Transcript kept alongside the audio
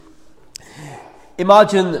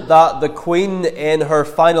Imagine that the Queen in her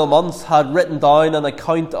final months had written down an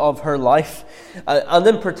account of her life, and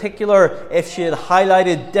in particular if she had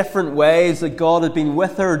highlighted different ways that God had been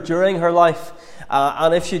with her during her life,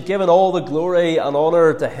 and if she'd given all the glory and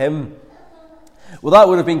honour to Him. Well, that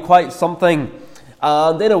would have been quite something,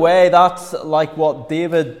 and in a way that's like what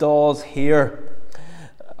David does here.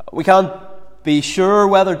 We can't be sure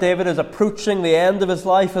whether David is approaching the end of his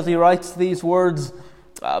life as he writes these words,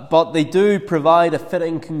 but they do provide a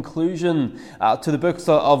fitting conclusion to the books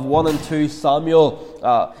of 1 and 2 Samuel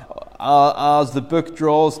as the book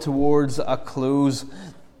draws towards a close.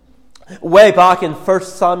 Way back in 1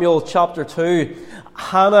 Samuel chapter 2,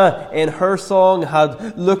 Hannah in her song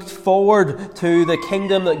had looked forward to the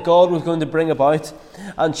kingdom that God was going to bring about,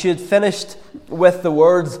 and she had finished with the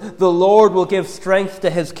words, "The Lord will give strength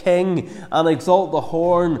to His king and exalt the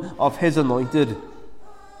horn of His anointed."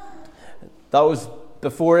 That was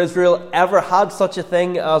before Israel ever had such a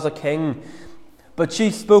thing as a king. But she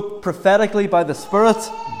spoke prophetically by the Spirit.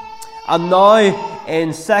 And now,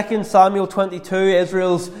 in 2 Samuel 22,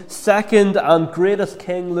 Israel's second and greatest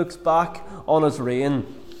king looks back on his reign.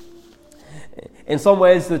 In some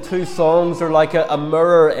ways, the two songs are like a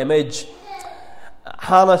mirror image.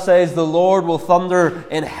 Hannah says, "The Lord will thunder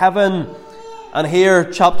in heaven." And here,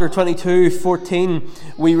 chapter 22:14,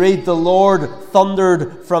 we read, "The Lord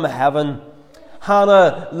thundered from heaven."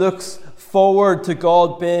 Hannah looks forward to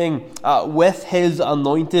God being with His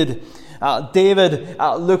anointed. David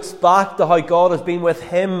looks back to how God has been with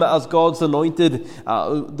him as God's anointed.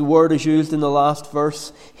 The word is used in the last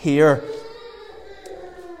verse here.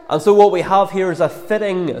 And so what we have here is a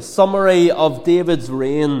fitting summary of David's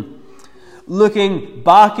reign. Looking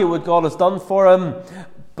back at what God has done for him,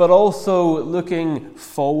 but also looking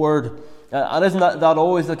forward. And isn't that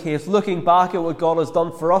always the case? Looking back at what God has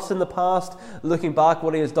done for us in the past, looking back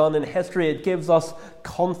what He has done in history, it gives us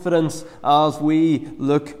confidence as we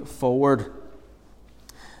look forward.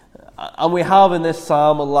 And we have in this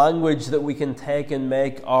psalm a language that we can take and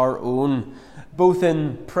make our own, both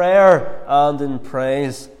in prayer and in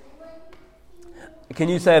praise. Can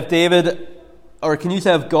you say of David, or can you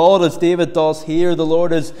say of God as David does here, "The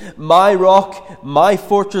Lord is my rock, my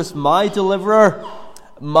fortress, my deliverer,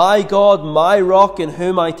 my God, my rock, in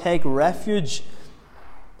whom I take refuge"?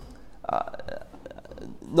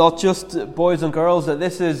 Not just, boys and girls, that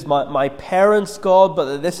this is my parents' God, but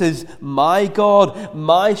that this is my God,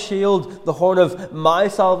 my shield, the horn of my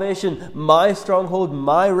salvation, my stronghold,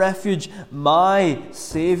 my refuge, my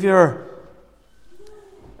Saviour.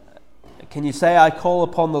 Can you say, "I call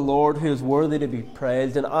upon the Lord who is worthy to be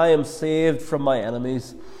praised, and I am saved from my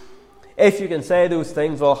enemies"? If you can say those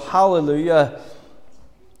things, well, hallelujah.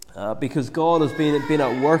 Because God has been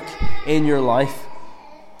at work in your life.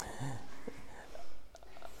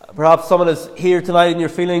 Perhaps someone is here tonight and you're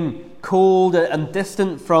feeling cold and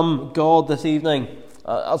distant from God this evening,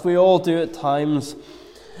 as we all do at times.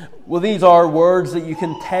 Well, these are words that you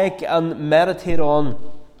can take and meditate on.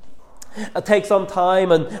 Take some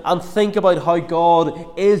time and think about how God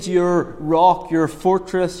is your rock, your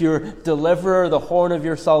fortress, your deliverer, the horn of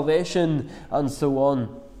your salvation, and so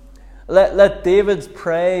on. Let David's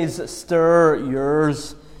praise stir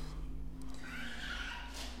yours.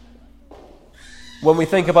 When we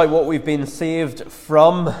think about what we've been saved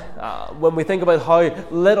from, when we think about how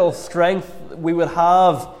little strength we would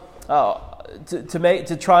have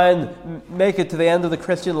to try and make it to the end of the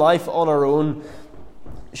Christian life on our own,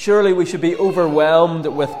 surely we should be overwhelmed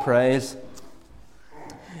with praise.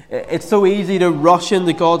 It's so easy to rush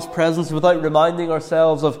into God's presence without reminding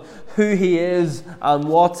ourselves of who He is and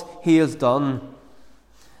what He has done.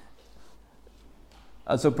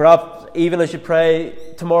 And so perhaps even as you pray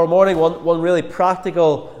tomorrow morning, one really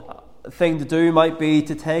practical thing to do might be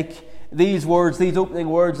to take these words, these opening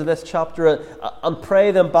words of this chapter, and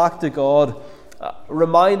pray them back to God,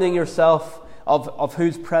 reminding yourself of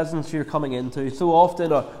whose presence you're coming into. So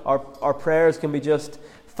often our prayers can be just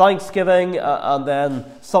thanksgiving and then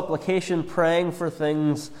supplication, praying for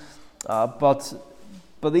things, but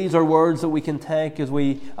these are words that we can take as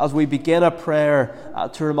we begin a prayer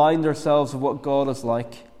to remind ourselves of what God is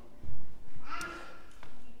like.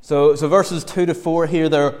 So verses 2 to 4 here,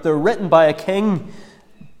 they're written by a king,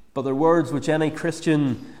 but they're words which any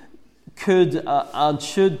Christian could and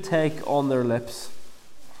should take on their lips.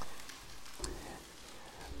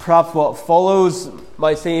 Perhaps what follows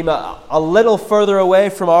might seem a little further away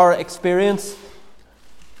from our experience,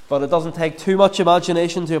 but it doesn't take too much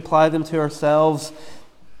imagination to apply them to ourselves.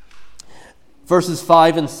 Verses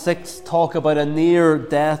 5 and 6 talk about a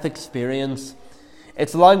near-death experience.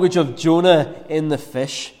 It's the language of Jonah in the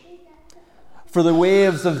fish. For the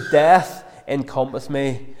waves of death encompassed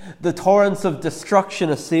me. The torrents of destruction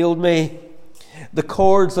assailed me. The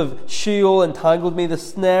cords of Sheol entangled me. The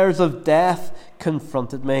snares of death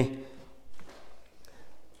confronted me.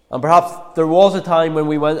 And perhaps there was a time when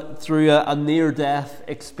we went through a near-death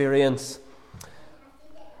experience.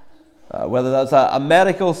 Whether that's a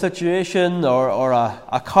medical situation or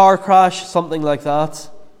a car crash, something like that.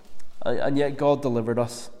 And yet God delivered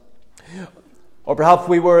us. Or perhaps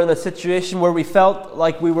we were in a situation where we felt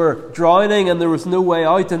like we were drowning and there was no way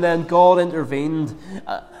out, and then God intervened.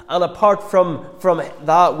 And apart from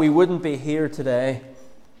that, we wouldn't be here today.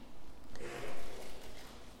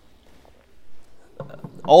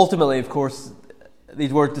 Ultimately, of course,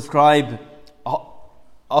 these words describe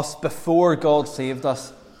us before God saved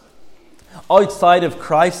us. Outside of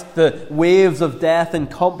Christ, the waves of death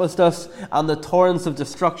encompassed us and the torrents of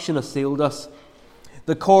destruction assailed us.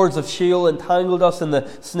 The cords of Sheol entangled us and the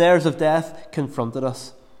snares of death confronted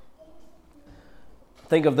us.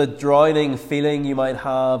 Think of the drowning feeling you might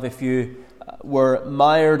have if you were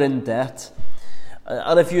mired in debt.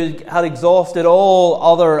 And if you had exhausted all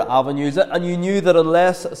other avenues and you knew that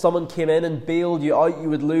unless someone came in and bailed you out, you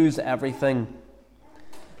would lose everything.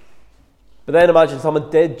 But then imagine someone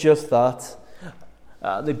did just that.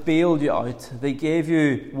 They bailed you out. They gave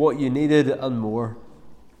you what you needed and more.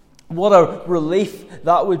 What a relief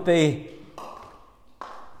that would be.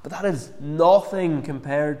 But that is nothing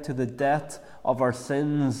compared to the debt of our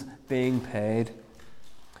sins being paid.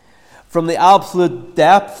 From the absolute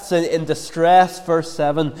depths in distress, verse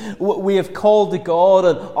 7, we have called to God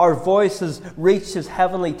and our voice has reached His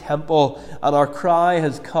heavenly temple and our cry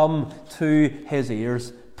has come to His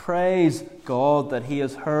ears. Praise God that He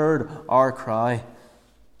has heard our cry.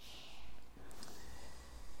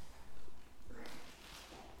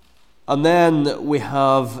 And then we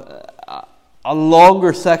have a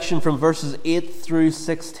longer section from verses 8 through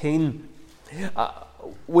 16.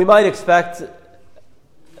 We might expect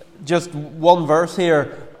just one verse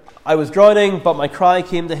here. I was drowning, but my cry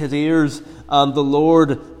came to His ears, and the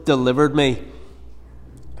Lord delivered me.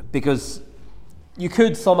 Because you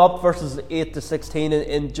could sum up verses 8 to 16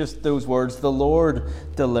 in just those words, the Lord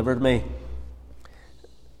delivered me.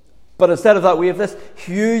 But instead of that, we have this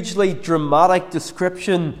hugely dramatic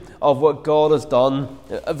description of what God has done.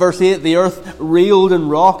 Verse 8, the earth reeled and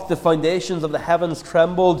rocked, the foundations of the heavens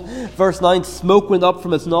trembled. Verse 9, smoke went up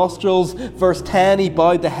from His nostrils. Verse 10, He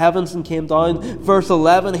bowed the heavens and came down. Verse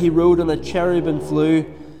 11, He rode on a cherub and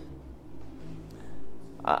flew.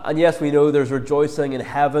 And yes, we know there's rejoicing in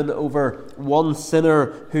heaven over one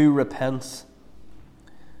sinner who repents.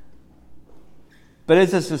 But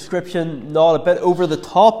is this description not a bit over the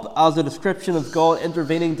top as a description of God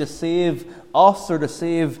intervening to save us or to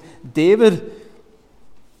save David?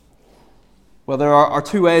 Well, there are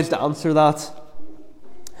two ways to answer that.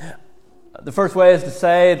 The first way is to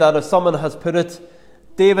say that, as someone has put it,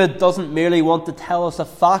 David doesn't merely want to tell us a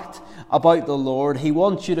fact about the Lord. He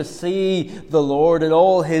wants you to see the Lord in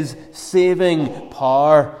all His saving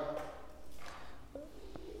power.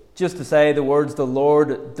 Just to say the words, the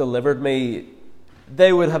Lord delivered me,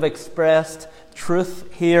 they would have expressed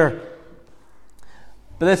truth here.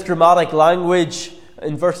 But this dramatic language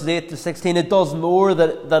in verses 8 to 16, it does more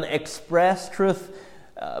than express truth,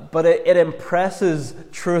 but it impresses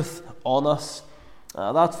truth on us.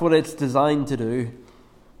 That's what it's designed to do.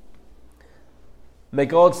 May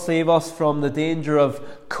God save us from the danger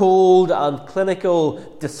of cold and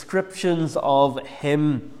clinical descriptions of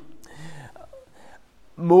Him.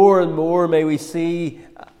 More and more may we see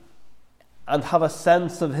and have a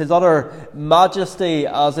sense of His utter majesty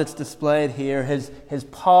as it's displayed here, His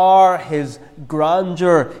power, His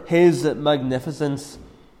grandeur, His magnificence.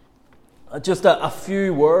 Just a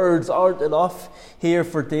few words aren't enough here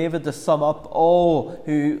for David to sum up all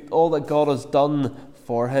that God has done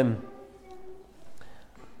for him.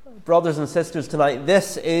 Brothers and sisters, tonight,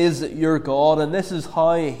 this is your God and this is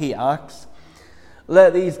how He acts.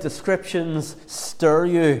 Let these descriptions stir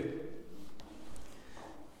you.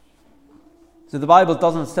 So the Bible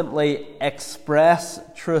doesn't simply express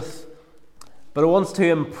truth, but it wants to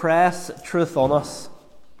impress truth on us.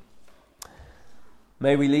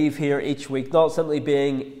 May we leave here each week not simply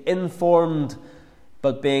being informed,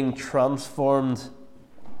 but being transformed.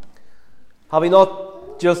 Having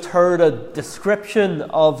not just heard a description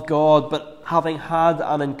of God, but having had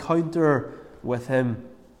an encounter with Him.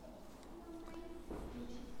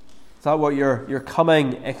 Is that what you're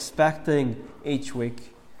coming expecting each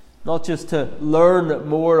week? Not just to learn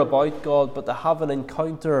more about God, but to have an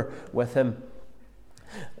encounter with Him.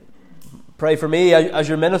 Pray for me as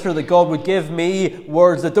your minister that God would give me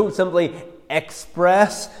words that don't simply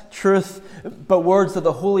express truth, but words that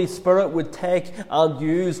the Holy Spirit would take and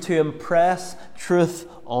use to impress truth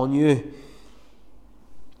on you.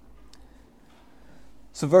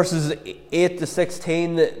 So verses 8 to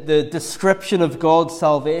 16, the description of God's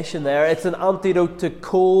salvation there, it's an antidote to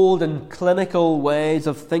cold and clinical ways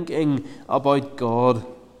of thinking about God.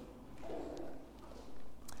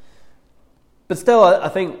 But still, I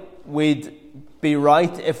think we'd be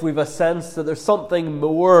right if we've a sense that there's something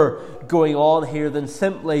more going on here than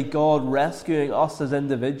simply God rescuing us as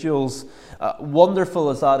individuals, wonderful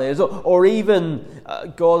as that is, or even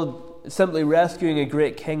God simply rescuing a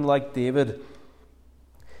great king like David.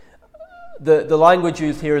 The language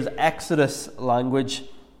used here is Exodus language.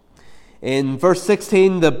 In verse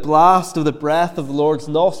 16, the blast of the breath of the Lord's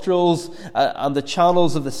nostrils and the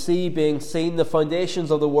channels of the sea being seen, the foundations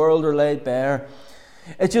of the world are laid bare.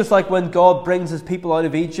 It's just like when God brings his people out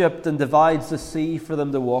of Egypt and divides the sea for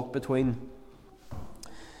them to walk between.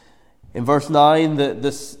 In verse 9,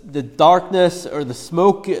 the darkness or the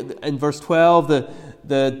smoke. In verse 12,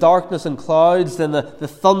 the darkness and clouds. Then the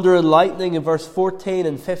thunder and lightning in verse 14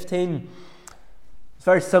 and 15. It's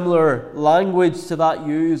very similar language to that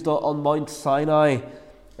used on Mount Sinai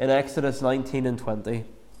in Exodus 19 and 20.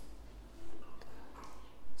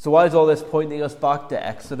 So why is all this pointing us back to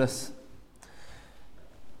Exodus?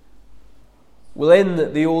 Well,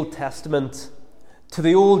 in the Old Testament, to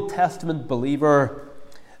the Old Testament believer,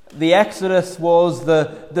 the Exodus was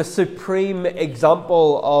the supreme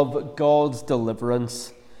example of God's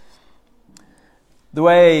deliverance. The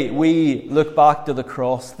way we look back to the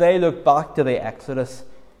cross, they look back to the Exodus.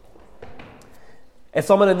 If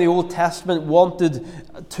someone in the Old Testament wanted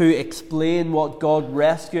to explain what God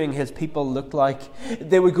rescuing his people looked like,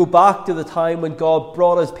 they would go back to the time when God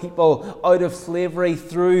brought his people out of slavery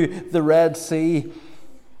through the Red Sea.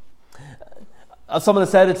 As someone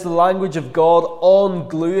has said, it's the language of God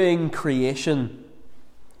ungluing creation.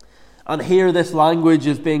 And here this language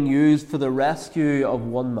is being used for the rescue of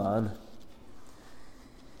one man.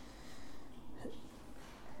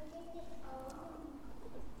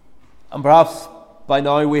 And perhaps by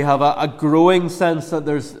now we have a growing sense that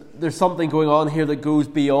there's something going on here that goes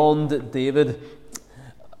beyond David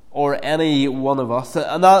or any one of us.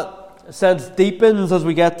 And that sense deepens as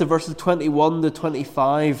we get to verses 21 to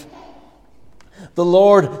 25. The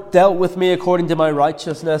Lord dealt with me according to my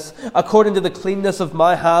righteousness. According to the cleanness of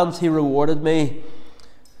my hands he rewarded me.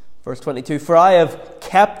 Verse 22, for I have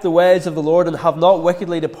kept the ways of the Lord and have not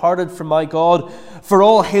wickedly departed from my God. For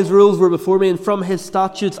all his rules were before me, and from his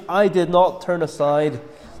statutes I did not turn aside.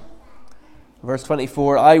 Verse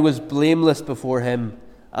 24, I was blameless before him,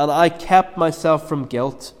 and I kept myself from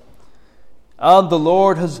guilt. And the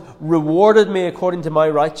Lord has rewarded me according to my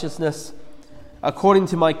righteousness, according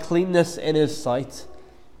to my cleanness in his sight.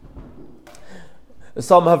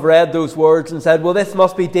 Some have read those words and said, well, this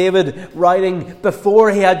must be David writing before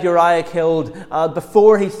he had Uriah killed and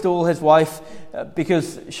before he stole his wife,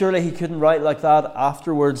 because surely he couldn't write like that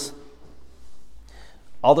afterwards.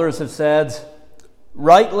 Others have said,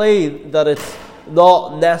 rightly, that it's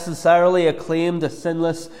not necessarily a claim to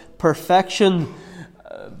sinless perfection,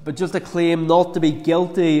 but just a claim not to be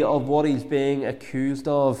guilty of what he's being accused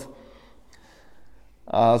of.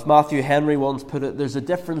 As Matthew Henry once put it, there's a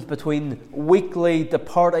difference between weakly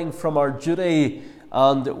departing from our duty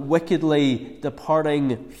and wickedly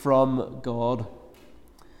departing from God.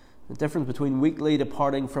 The difference between weakly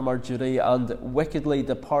departing from our duty and wickedly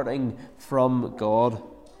departing from God.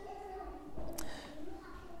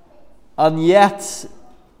 And yet,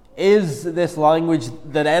 is this language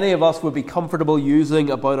that any of us would be comfortable using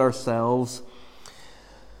about ourselves?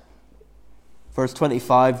 Verse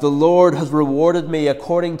 25, the Lord has rewarded me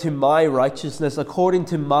according to my righteousness, according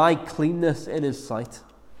to my cleanness in his sight.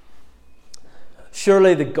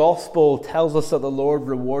 Surely the gospel tells us that the Lord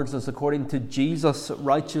rewards us according to Jesus'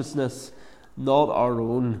 righteousness, not our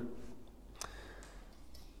own.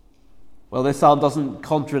 Well, this psalm doesn't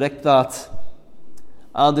contradict that.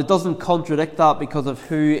 And it doesn't contradict that because of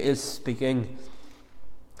who is speaking.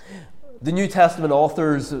 The New Testament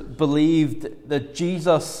authors believed that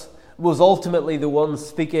Jesus was ultimately the one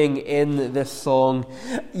speaking in this song.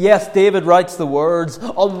 Yes, David writes the words.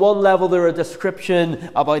 On one level, they're a description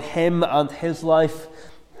about him and his life.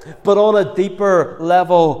 But on a deeper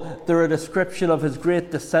level, they're a description of his great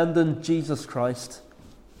descendant, Jesus Christ.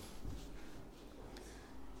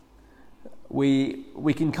 We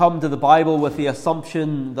can come to the Bible with the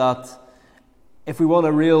assumption that if we want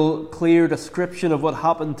a real clear description of what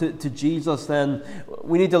happened to Jesus, then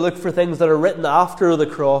we need to look for things that are written after the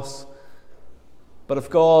cross. But if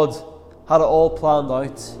God had it all planned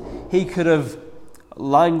out, he could have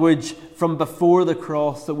language from before the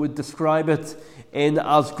cross that would describe it in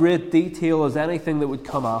as great detail as anything that would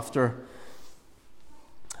come after.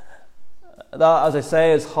 That, as I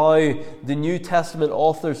say, is how the New Testament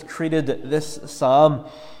authors treated this psalm.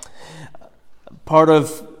 Part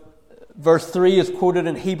of verse 3 is quoted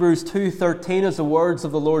in Hebrews 2:13 as the words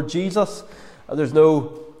of the Lord Jesus. There's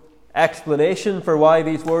no explanation for why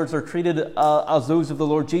these words are treated as those of the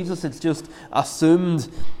Lord Jesus. It's just assumed.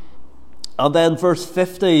 And then verse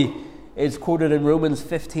 50 is quoted in Romans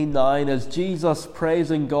 15:9 as Jesus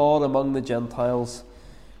praising God among the Gentiles.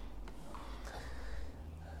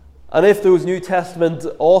 And if those New Testament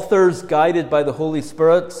authors, guided by the Holy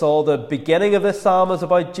Spirit, saw the beginning of this psalm as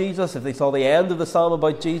about Jesus, if they saw the end of the psalm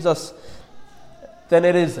about Jesus, then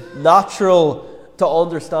it is natural to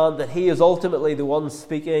understand that he is ultimately the one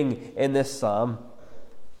speaking in this psalm.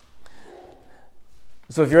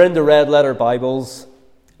 So if you're into red letter Bibles,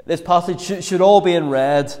 this passage should all be in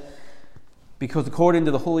red, because according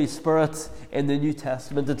to the Holy Spirit in the New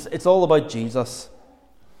Testament, it's all about Jesus.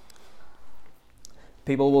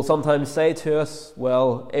 People will sometimes say to us,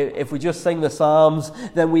 well, if we just sing the Psalms,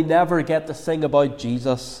 then we never get to sing about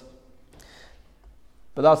Jesus.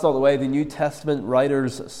 But that's not the way the New Testament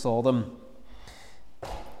writers saw them.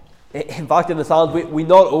 In fact, in the Psalms, we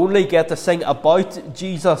not only get to sing about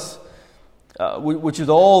Jesus, which is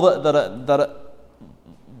all that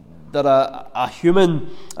a human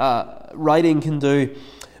writing can do,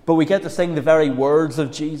 but we get to sing the very words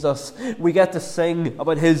of Jesus. We get to sing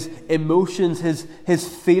about his emotions, his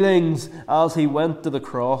feelings as he went to the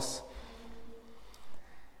cross.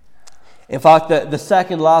 In fact, the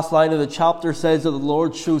second last line of the chapter says that the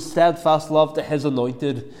Lord shows steadfast love to his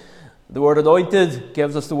anointed. The word anointed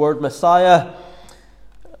gives us the word Messiah.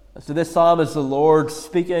 So this psalm is the Lord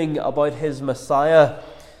speaking about his Messiah,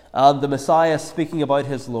 and the Messiah speaking about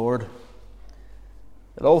his Lord.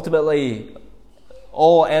 And ultimately,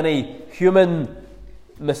 all any human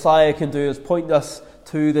Messiah can do is point us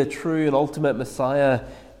to the true and ultimate Messiah,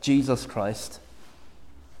 Jesus Christ.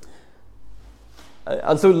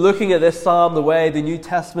 And so looking at this psalm the way the New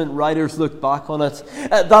Testament writers look back on it,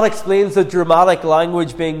 that explains the dramatic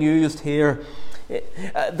language being used here.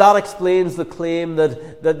 That explains the claim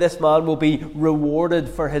that this man will be rewarded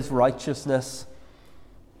for his righteousness.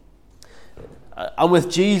 And with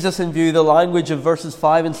Jesus in view, the language of verses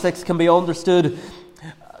 5 and 6 can be understood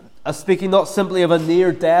as speaking not simply of a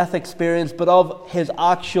near-death experience, but of his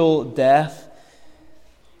actual death.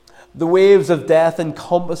 The waves of death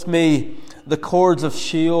encompassed me, the cords of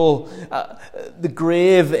Sheol, the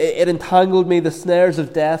grave, it entangled me, the snares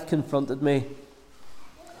of death confronted me.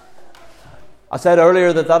 I said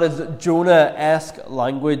earlier that is Jonah-esque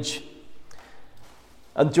language.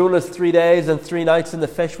 And Jonah's 3 days and 3 nights in the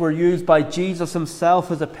fish were used by Jesus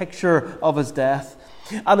himself as a picture of his death.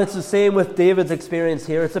 And it's the same with David's experience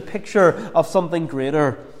here. It's a picture of something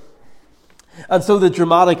greater. And so the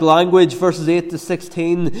dramatic language, verses 8 to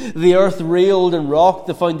 16, the earth reeled and rocked,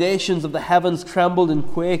 the foundations of the heavens trembled and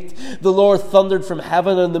quaked, the Lord thundered from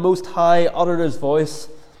heaven, and the Most High uttered his voice.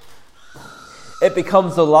 It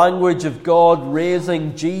becomes the language of God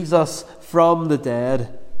raising Jesus from the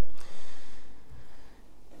dead.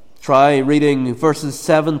 Try reading verses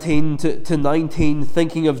 17 to 19,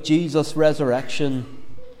 thinking of Jesus' resurrection.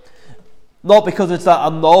 Not because it's a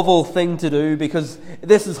novel thing to do, because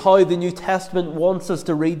this is how the New Testament wants us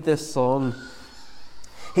to read this song.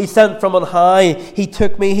 He sent from on high, he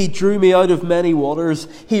took me, he drew me out of many waters.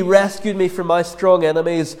 He rescued me from my strong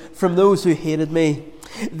enemies, from those who hated me.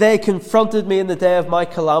 They confronted me in the day of my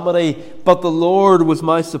calamity, but the Lord was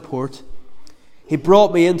my support. He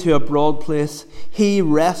brought me into a broad place. He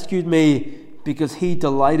rescued me because he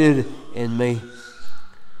delighted in me.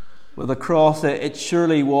 With the cross, it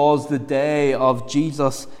surely was the day of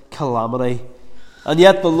Jesus' calamity. And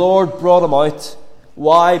yet the Lord brought him out.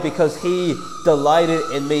 Why? Because he delighted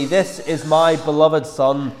in me. This is my beloved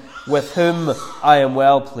Son, with whom I am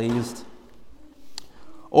well pleased.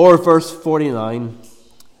 Or verse 49.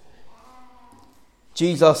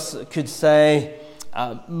 Jesus could say,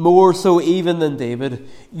 more so even than David,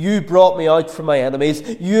 you brought me out from my enemies.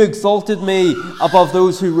 You exalted me above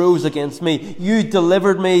those who rose against me. You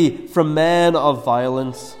delivered me from men of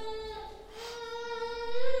violence.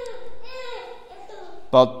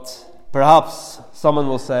 But perhaps someone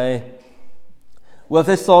will say, well, if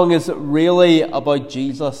this song is really about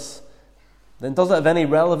Jesus, then does it have any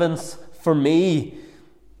relevance for me?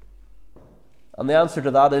 And the answer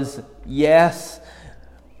to that is yes.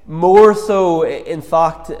 More so, in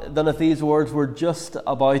fact, than if these words were just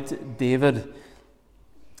about David.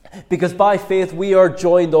 Because by faith we are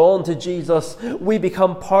joined on to Jesus. We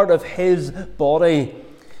become part of his body.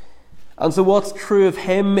 And so what's true of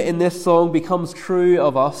him in this song becomes true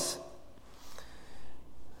of us.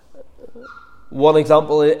 One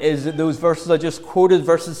example is those verses I just quoted,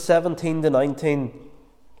 verses 17 to 19.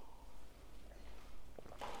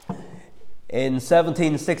 In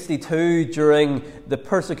 1762, during the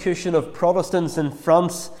persecution of Protestants in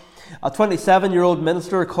France, a 27-year-old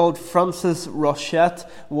minister called Francis Rochette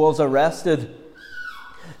was arrested.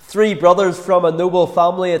 3 brothers from a noble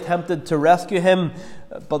family attempted to rescue him,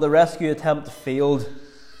 but the rescue attempt failed.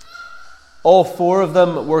 All 4 of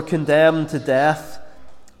them were condemned to death.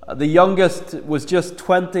 The youngest was just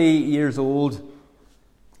 20 years old.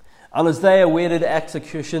 And as they awaited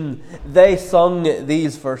execution, they sung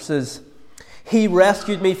these verses. He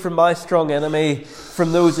rescued me from my strong enemy,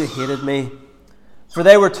 from those who hated me. For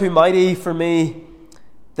they were too mighty for me.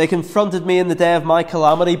 They confronted me in the day of my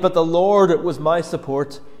calamity, but the Lord was my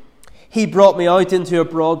support. He brought me out into a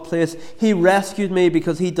broad place. He rescued me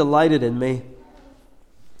because he delighted in me.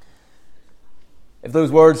 If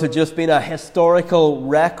those words had just been a historical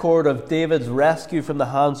record of David's rescue from the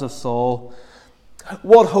hands of Saul,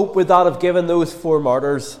 what hope would that have given those 4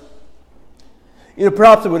 martyrs?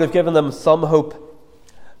 Perhaps it would have given them some hope.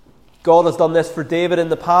 God has done this for David in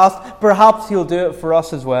the past. Perhaps he'll do it for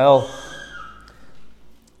us as well.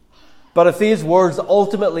 But if these words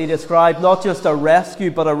ultimately describe not just a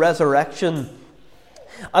rescue but a resurrection,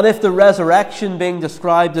 and if the resurrection being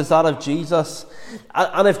described is that of Jesus,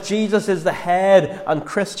 and if Jesus is the head and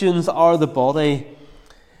Christians are the body,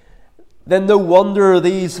 then no wonder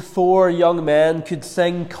these 4 young men could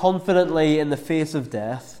sing confidently in the face of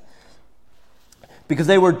death, because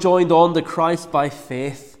they were joined on to Christ by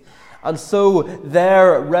faith, and so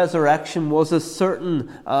their resurrection was as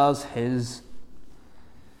certain as his.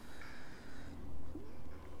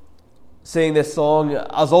 Singing this song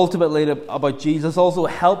as ultimately about Jesus also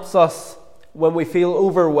helps us when we feel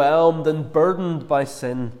overwhelmed and burdened by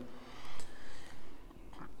sin.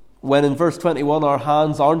 When in verse 21 our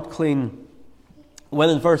hands aren't clean. When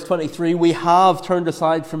in verse 23 we have turned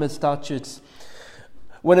aside from his statutes.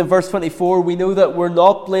 When in verse 24 we know that we're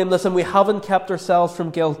not blameless and we haven't kept ourselves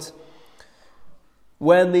from guilt.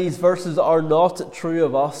 When these verses are not true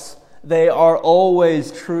of us, they are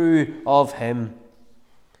always true of him.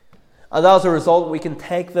 And as a result, we can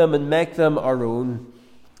take them and make them our own,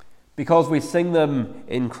 because we sing them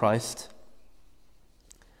in Christ.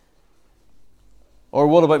 Or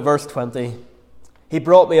what about verse 20? He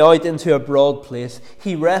brought me out into a broad place.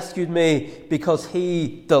 He rescued me because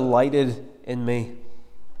he delighted in me.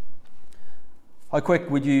 How quick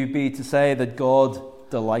would you be to say that God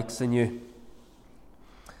delights in you?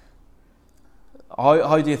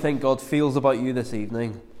 How do you think God feels about you this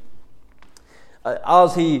evening?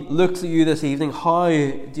 As he looks at you this evening, how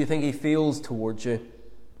do you think he feels towards you?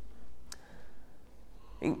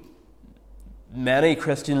 Many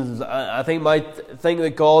Christians, I think, might think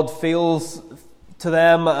that God feels to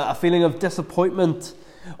them a feeling of disappointment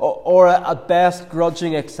or at best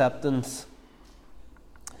grudging acceptance.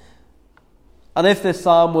 And if this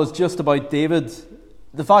psalm was just about David,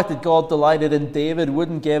 the fact that God delighted in David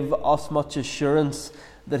wouldn't give us much assurance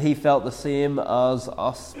that he felt the same as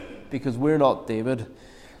us, because we're not David.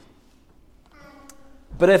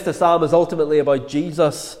 But if the psalm is ultimately about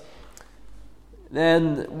Jesus,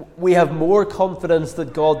 then we have more confidence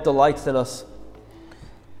that God delights in us.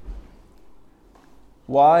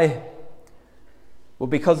 Why? Well,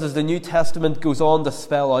 because as the New Testament goes on to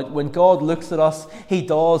spell out, when God looks at us, he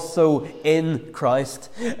does so in Christ.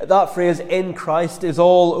 That phrase, in Christ, is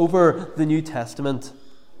all over the New Testament.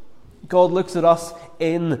 God looks at us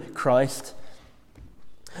in Christ.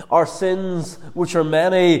 Our sins, which are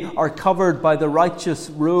many, are covered by the righteous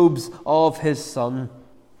robes of his Son.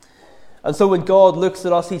 And so when God looks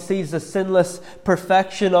at us, he sees the sinless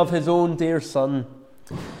perfection of his own dear Son.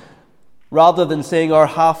 Rather than seeing our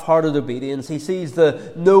half-hearted obedience, he sees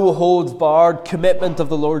the no-holds-barred commitment of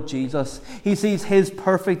the Lord Jesus. He sees his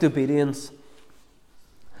perfect obedience.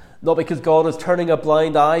 Not because God is turning a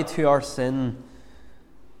blind eye to our sin,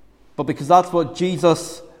 but because that's what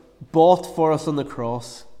Jesus bought for us on the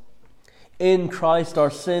cross. In Christ our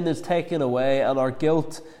sin is taken away and our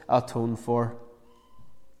guilt atoned for.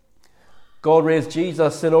 God raised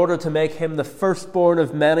Jesus in order to make him the firstborn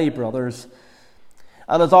of many brothers.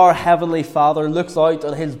 And as our Heavenly Father looks out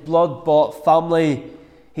on his blood-bought family,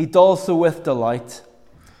 he does so with delight,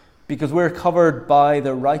 because we're covered by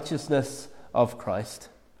the righteousness of Christ.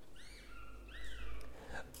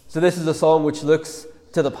 So this is a song which looks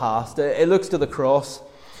to the past. It looks to the cross.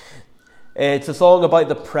 It's a song about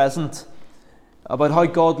the present, about how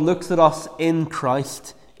God looks at us in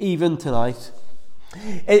Christ, even tonight.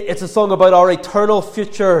 It's a song about our eternal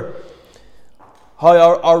future, how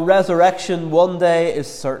our resurrection one day is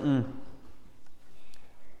certain.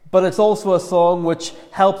 But it's also a song which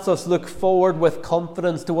helps us look forward with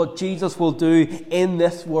confidence to what Jesus will do in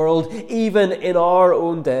this world, even in our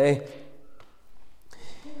own day.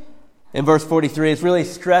 In verse 43, it's really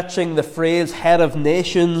stretching the phrase head of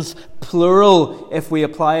nations, plural, if we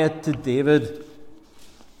apply it to David.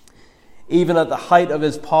 Even at the height of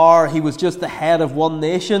his power, he was just the head of one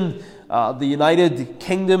nation, the United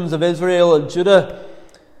Kingdoms of Israel and Judah.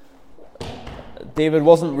 David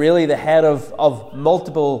wasn't really the head of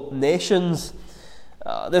multiple nations.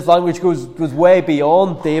 This language goes way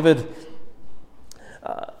beyond David,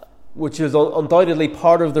 which is undoubtedly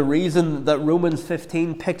part of the reason that Romans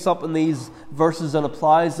 15 picks up in these verses and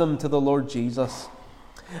applies them to the Lord Jesus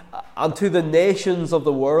and to the nations of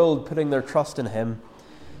the world putting their trust in him.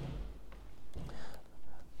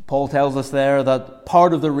 Paul tells us there that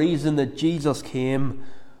part of the reason that Jesus came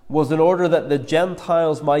was in order that the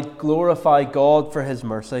Gentiles might glorify God for his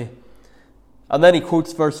mercy. And then he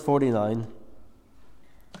quotes verse 49.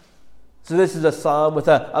 So this is a psalm with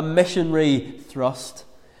a missionary thrust.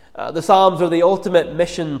 The Psalms are the ultimate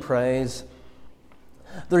mission praise.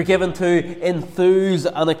 They're given to enthuse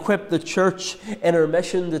and equip the church in her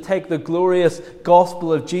mission to take the glorious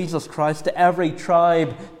gospel of Jesus Christ to every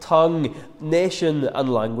tribe, tongue, nation,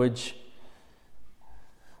 and language.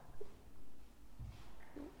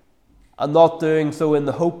 And not doing so in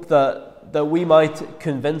the hope that we might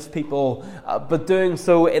convince people, but doing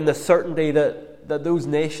so in the certainty that those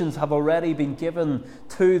nations have already been given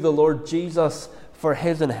to the Lord Jesus for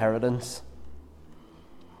his inheritance.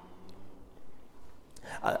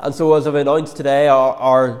 And so, as I've announced today,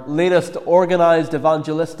 our latest organised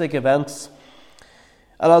evangelistic events,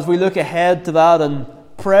 and as we look ahead to that and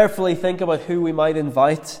prayerfully think about who we might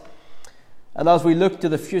invite, and as we look to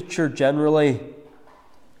the future generally,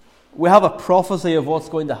 we have a prophecy of what's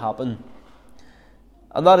going to happen.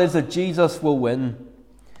 And that is that Jesus will win.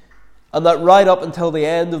 And that right up until the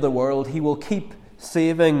end of the world, he will keep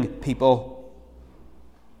saving people.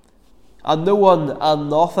 And no one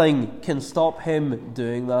and nothing can stop him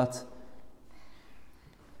doing that.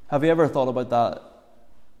 Have you ever thought about that?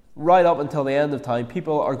 Right up until the end of time,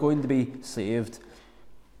 people are going to be saved.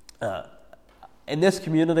 In this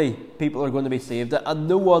community, people are going to be saved, and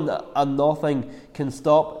no one and nothing can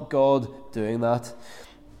stop God doing that.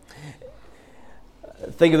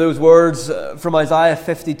 Think of those words from Isaiah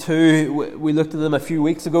 52. We looked at them a few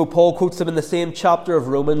weeks ago. Paul quotes them in the same chapter of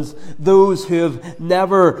Romans. Those who have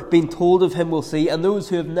never been told of him will see, and those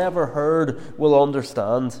who have never heard will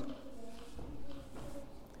understand.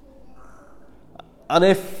 And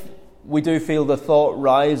if we do feel the thought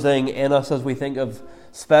rising in us as we think of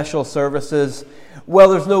special services, well,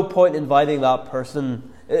 there's no point inviting that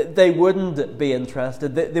person. They wouldn't be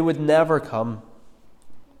interested. They would never come.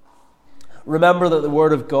 Remember that the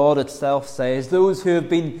Word of God itself says, those who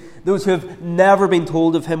have never been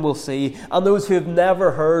told of him will see, and those who have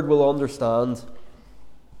never heard will understand.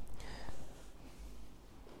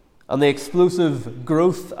 And the explosive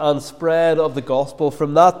growth and spread of the gospel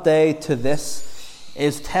from that day to this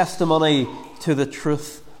is testimony to the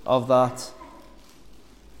truth of that.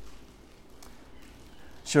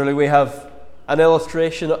 Surely we have an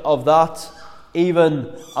illustration of that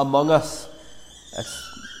even among us.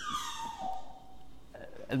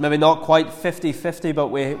 It's maybe not quite 50-50, but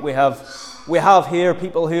we have here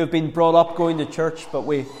people who have been brought up going to church, but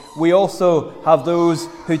we also have those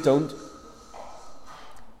who don't.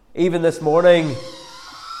 Even this morning,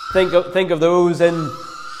 think of those in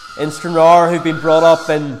Stranraer who've been brought up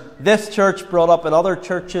in this church, brought up in other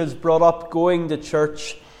churches, brought up going to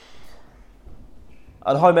church.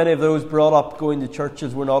 And how many of those brought up going to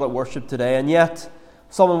churches were not at worship today? And yet,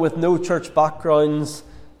 someone with no church backgrounds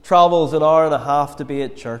travels an hour and a half to be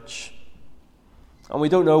at church. And we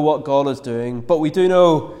don't know what God is doing, but we do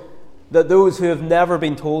know that those who have never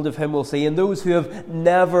been told of him will see, and those who have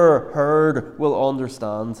never heard will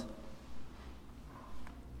understand.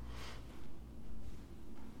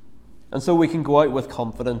 And so we can go out with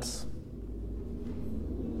confidence.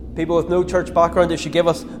 People with no church background, it should give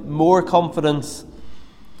us more confidence.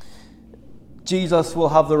 Jesus will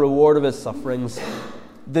have the reward of his sufferings.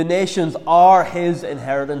 The nations are his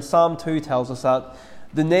inheritance. Psalm 2 tells us that.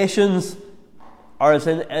 The nations are his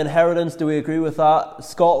inheritance. Do we agree with that?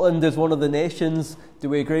 Scotland is one of the nations. Do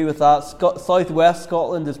we agree with that? Southwest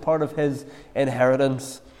Scotland is part of his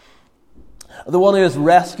inheritance. The one who has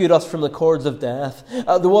rescued us from the cords of death.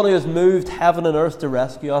 The one who has moved heaven and earth to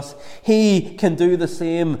rescue us. He can do the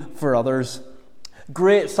same for others.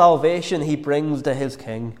 Great salvation he brings to his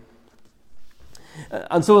king.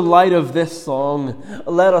 And so in light of this song,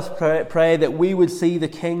 let us pray that we would see the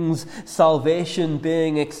King's salvation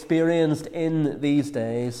being experienced in these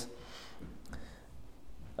days.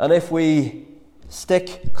 And if we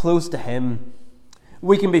stick close to Him,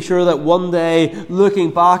 we can be sure that one day,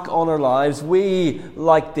 looking back on our lives, we,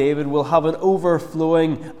 like David, will have an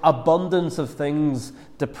overflowing abundance of things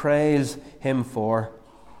to praise Him for.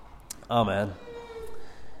 Amen.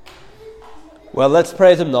 Well, let's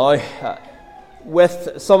praise Him now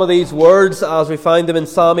with some of these words as we find them in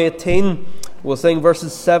Psalm 18. We'll sing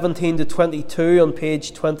verses 17 to 22 on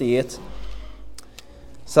page 28.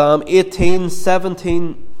 Psalm 18,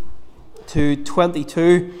 17 to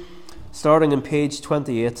 22, starting on page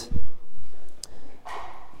 28.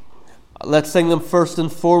 Let's sing them first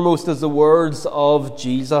and foremost as the words of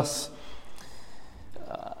Jesus.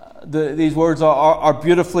 These words are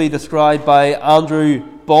beautifully described by Andrew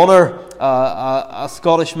Bonner, a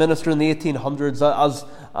Scottish minister in the 1800s,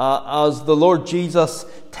 as the Lord Jesus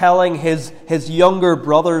telling his younger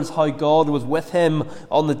brothers how God was with him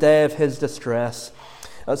on the day of his distress.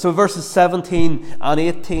 So verses 17 and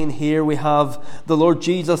 18 here we have the Lord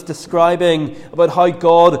Jesus describing about how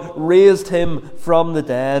God raised him from the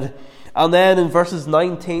dead. And then in verses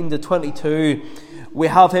 19 to 22 we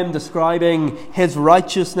have him describing his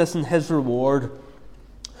righteousness and his reward.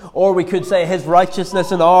 Or we could say his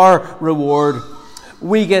righteousness and our reward.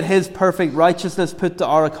 We get his perfect righteousness put to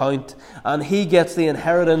our account, and he gets the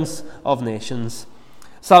inheritance of nations.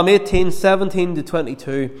 Psalm 18, 17 to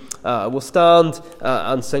 22. We'll stand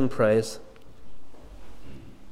and sing praise.